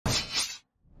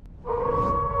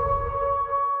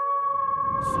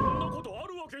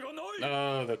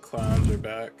clowns are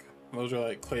back. Those are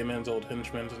like Clayman's old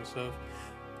henchmen and stuff.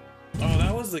 Oh,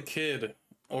 that was the kid.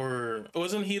 Or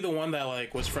wasn't he the one that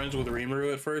like was friends with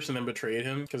Rimuru at first and then betrayed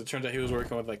him? Because it turns out he was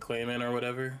working with like Clayman or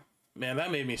whatever. Man,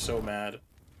 that made me so mad.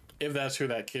 If that's who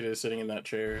that kid is sitting in that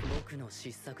chair.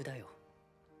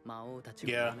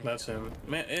 Yeah, that's him.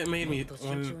 Man, it made me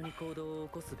when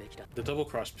the double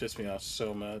cross pissed me off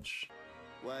so much.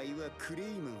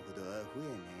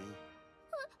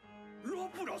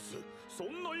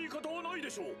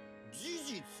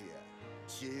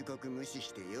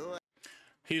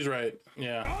 He's right.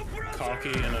 Yeah, cocky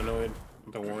and annoyed.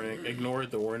 The warning,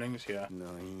 ignored the warnings. Yeah.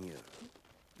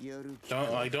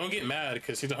 Don't get mad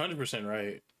because he's 100%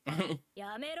 right.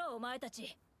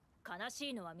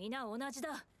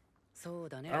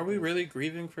 Are we really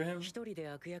grieving for him?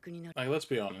 Like, let's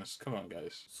be honest. Come on,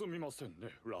 guys.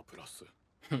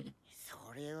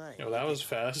 Yo, that was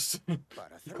fast.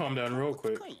 Calm down real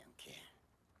quick.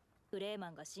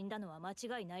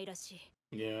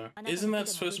 Yeah. Isn't that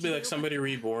supposed to be like somebody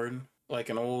reborn? Like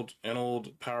an old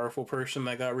powerful person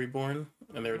that got reborn?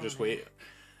 And they were just waiting.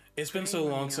 It's been so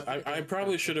long since I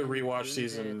probably should have rewatched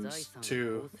seasons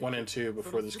 1 and 2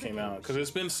 before this came out. Because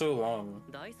it's been so long.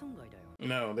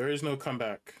 No, there is no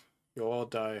comeback. You'll all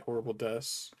die horrible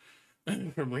deaths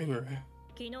from Rimuru.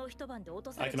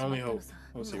 I can only hope.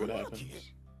 We'll see what happens.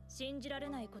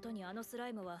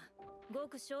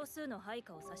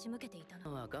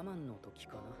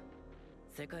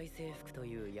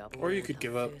 Or you could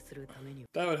give up.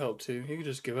 That would help too. You could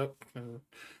just give up and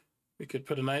we could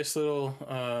put a nice little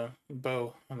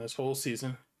bow on this whole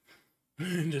season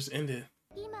and just end it.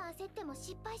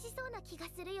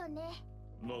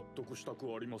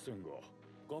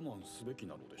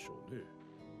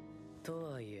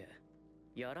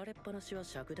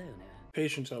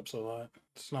 Patience helps a lot.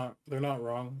 They're not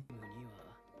wrong.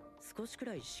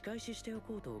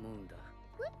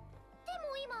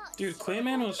 Dude,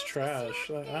 Clayman was trash.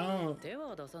 Like, I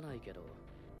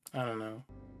don't know.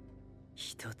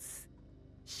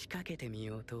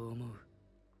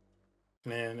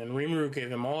 Man, and Rimuru gave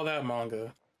him all that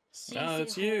manga. Now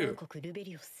it's you.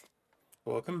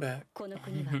 Welcome back.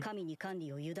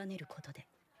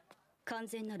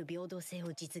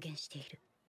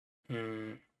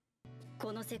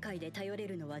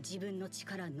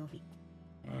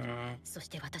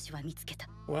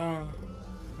 Well,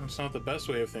 that's not the best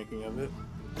way of thinking of it.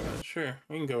 But sure,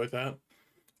 we can go with that.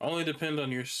 Only depend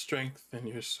on your strength and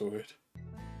your sword.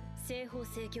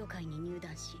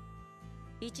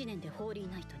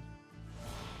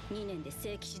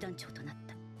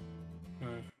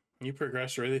 You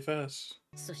progressed really fast.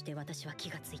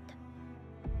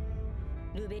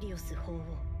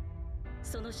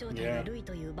 Yeah.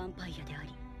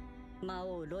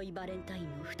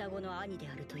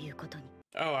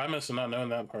 Oh, I must have not known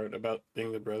that part about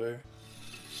being the brother.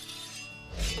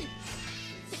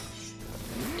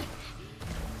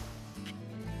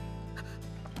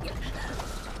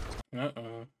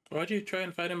 Uh-oh. Why'd you try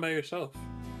and fight him by yourself?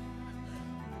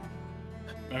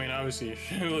 I mean, obviously,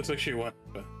 it looks like she won,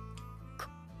 but...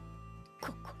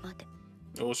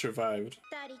 All survived.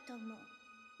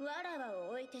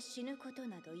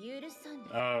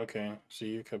 Oh, okay. So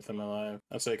you kept them alive.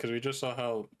 That's it, because we just saw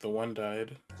how the one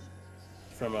died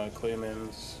from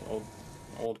Clayman's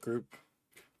old group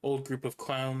of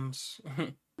clowns.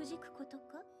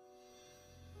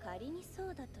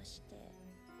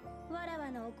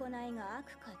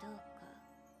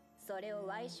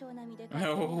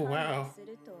 Oh, wow.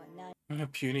 A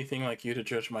puny thing like you to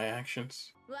judge my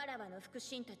actions.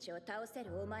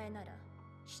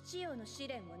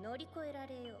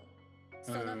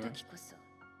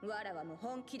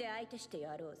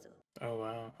 Oh,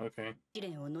 wow. Okay.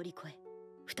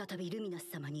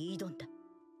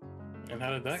 And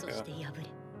how did that go?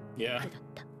 Yeah.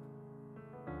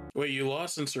 Wait, you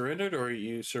lost and surrendered, or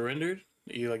you surrendered?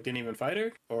 You like didn't even fight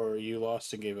her, or you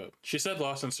lost and gave up? She said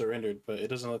lost and surrendered, but it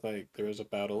doesn't look like there was a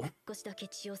battle.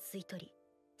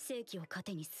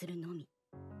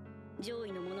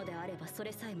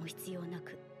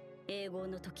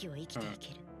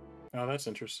 Oh, that's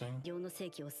interesting.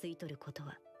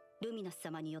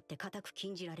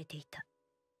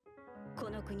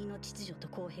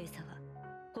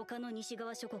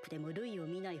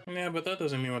 Yeah, but that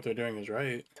doesn't mean what they're doing is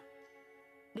right.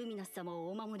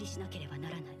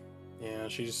 Yeah,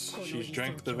 she's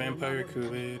drank the vampire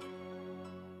Kool-Aid.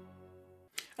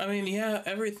 I mean, yeah,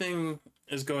 everything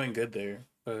is going good there,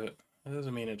 but that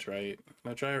doesn't mean it's right.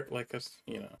 I try like us,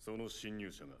 you know.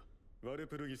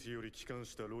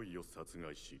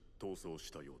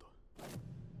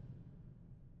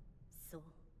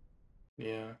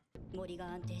 Yeah.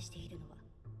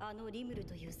 I don't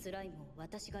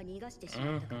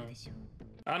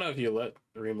know if you let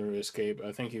Rimuru escape.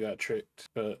 I think you got tricked,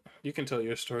 but you can tell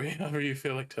your story however you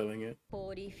feel like telling it.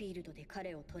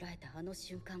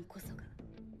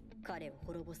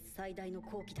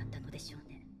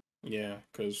 Yeah,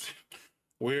 because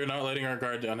we're not letting our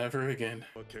guard down ever again.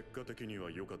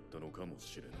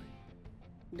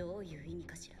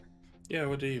 Yeah,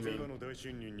 what do you mean?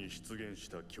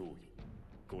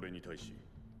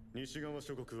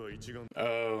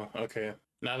 Oh, okay.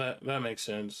 Now that makes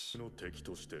sense.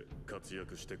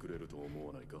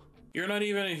 You're not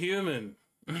even a human.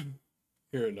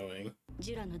 You're annoying.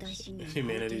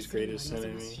 Humanity's greatest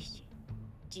enemy.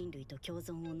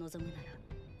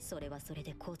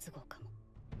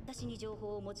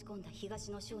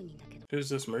 Who's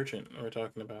this merchant we're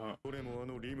talking about?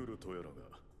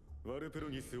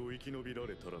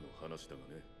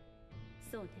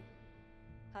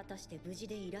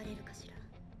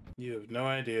 You have no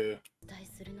idea.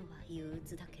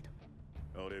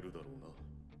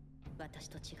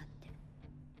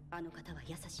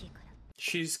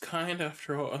 She's kind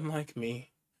after all, unlike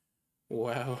me.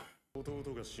 Wow. Well,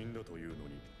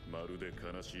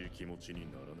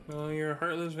 you're a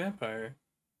heartless vampire.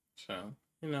 So,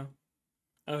 you know,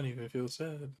 I don't even feel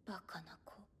sad.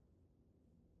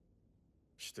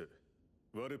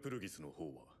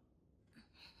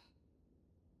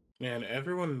 Man,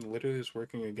 everyone literally is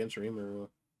working against Rimuru.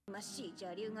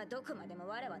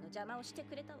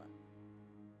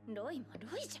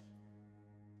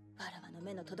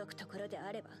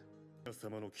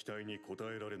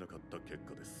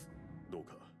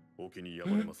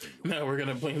 No, we're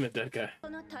gonna blame the dead guy.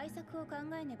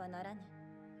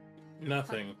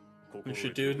 Nothing. We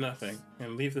should do nothing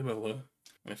and leave them alone.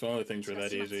 If only things were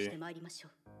that easy.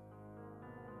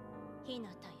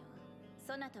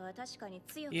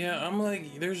 Yeah, I'm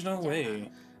like, there's no way.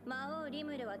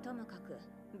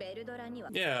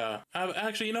 Yeah,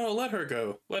 actually, you know what? Let her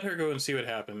go. Let her go and see what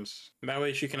happens. That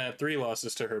way she can add 3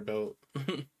 losses to her belt.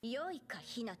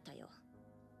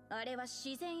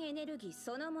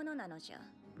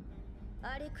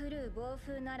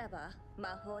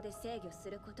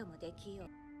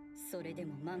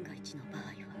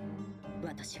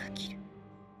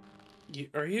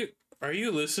 Are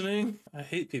you listening? I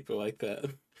hate people like that.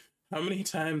 How many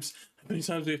times do we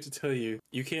have to tell you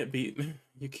you can't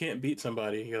beat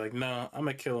somebody? You're like, nah, I'm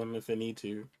gonna kill him if I need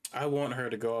to. I want her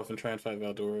to go off and try and fight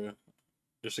Valdora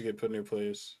just to get put in her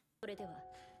place.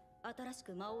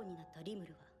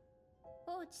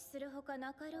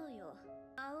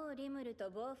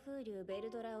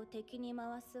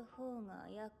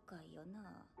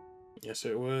 Yes,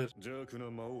 it would.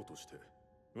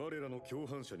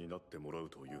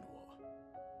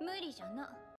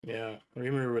 Yeah,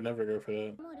 Rimuru would never go for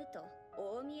that.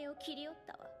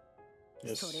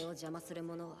 Yes.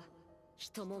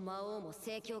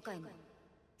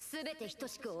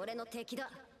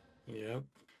 Yep.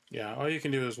 Yeah, all you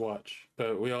can do is watch.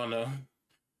 But we all know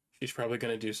she's probably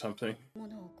gonna do something.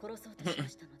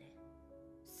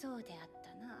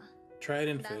 Tried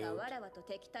and failed.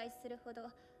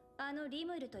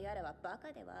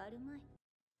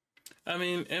 I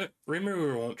mean,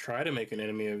 Rimuru won't try to make an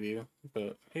enemy of you,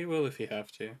 but he will if you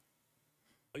have to.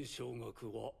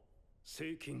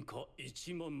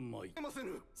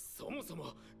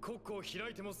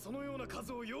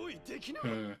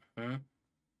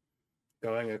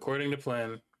 Going according to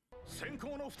plan.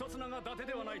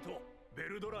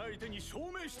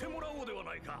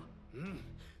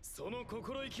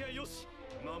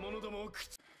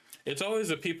 It's always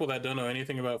the people that don't know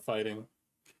anything about fighting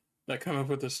that come up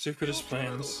with the stupidest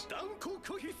plans.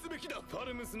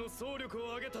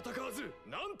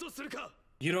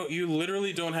 You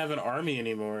literally don't have an army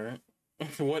anymore.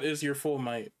 What is your full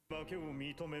might?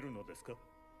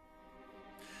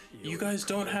 You guys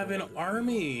don't have an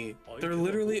army. They're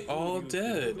literally all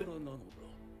dead.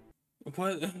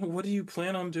 What do you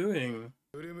plan on doing?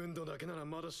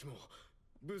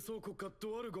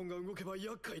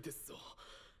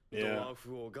 Yeah.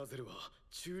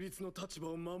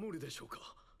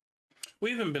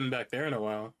 We haven't been back there in a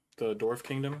while. The Dwarf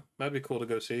Kingdom. That'd be cool to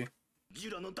go see.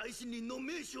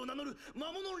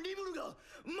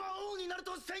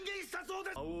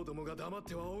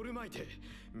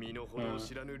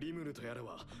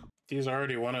 He's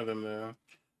already one of them though.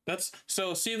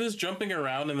 See, this jumping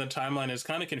around in the timeline is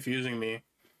kind of confusing me.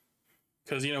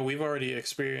 Because, you know, we've already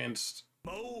experienced...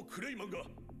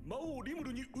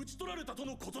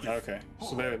 Okay,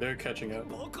 so they're catching up.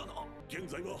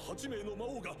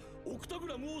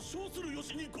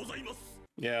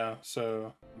 Yeah,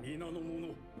 so...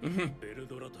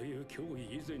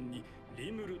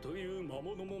 リムルという魔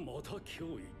物もまた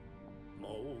脅威。魔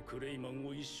王クレイマン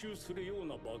を一周するよう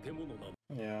な化け物な。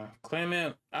Yeah,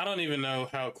 Clayman, I don't even know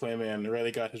how Clayman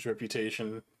really got his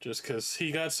reputation, just because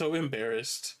he got so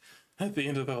embarrassed at the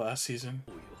end of the last season.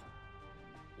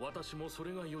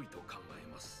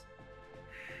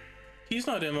 He's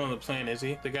not in on the plan, is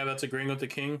he? The guy that's agreeing with the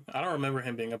king? I don't remember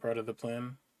him being a part of the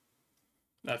plan.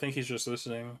 I think he's just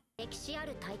listening.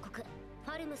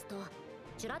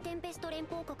 ジュラテンペスト連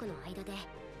邦国の間で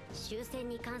終戦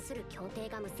に関する協定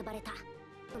が結ばれた。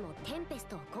そのテンペス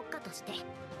トを国家として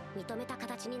認めた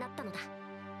形になったのだ。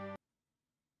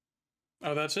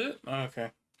Oh, that's it?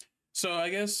 Okay. So I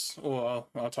guess, well,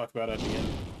 I'll talk about it at the end.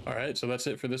 All right, so that's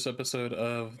it for this episode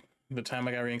of The Time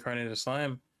I Got Reincarnated as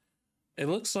Slime. It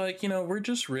looks like, you know, we're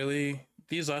just really,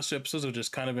 these last two episodes have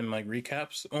just kind of been like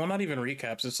recaps. Well, not even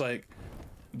recaps. It's like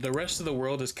the rest of the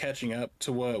world is catching up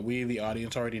to what we, the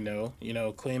audience, already know. You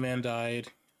know, Clayman died.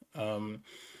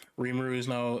 Rimuru is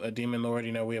now a demon lord.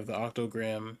 You know, we have the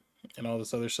Octogram and all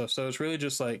this other stuff. So it's really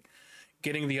just like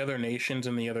getting the other nations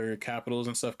and the other capitals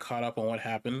and stuff caught up on what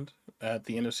happened at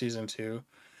the end of season 2.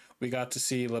 We got to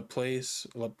see Laplace,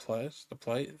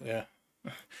 yeah.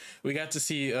 We got to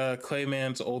see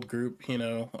Clayman's old group. You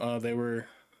know, they were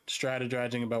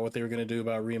strategizing about what they were going to do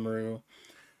about Rimuru,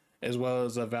 as well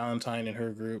as Valentine and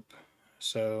her group.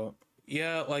 So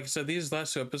yeah, like I said, these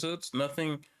last two episodes,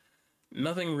 nothing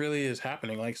really is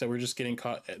happening. Like I said, we're just getting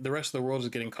caught. The rest of the world is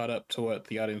getting caught up to what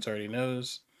the audience already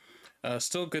knows.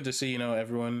 Still good to see, you know,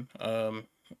 everyone.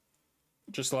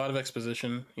 Just a lot of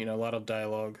exposition, you know, a lot of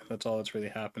dialogue. That's all that's really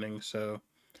happening. So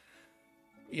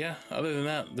yeah, other than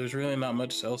that, there's really not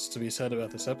much else to be said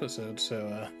about this episode.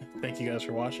 So thank you guys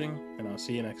for watching, and I'll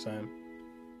see you next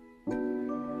time.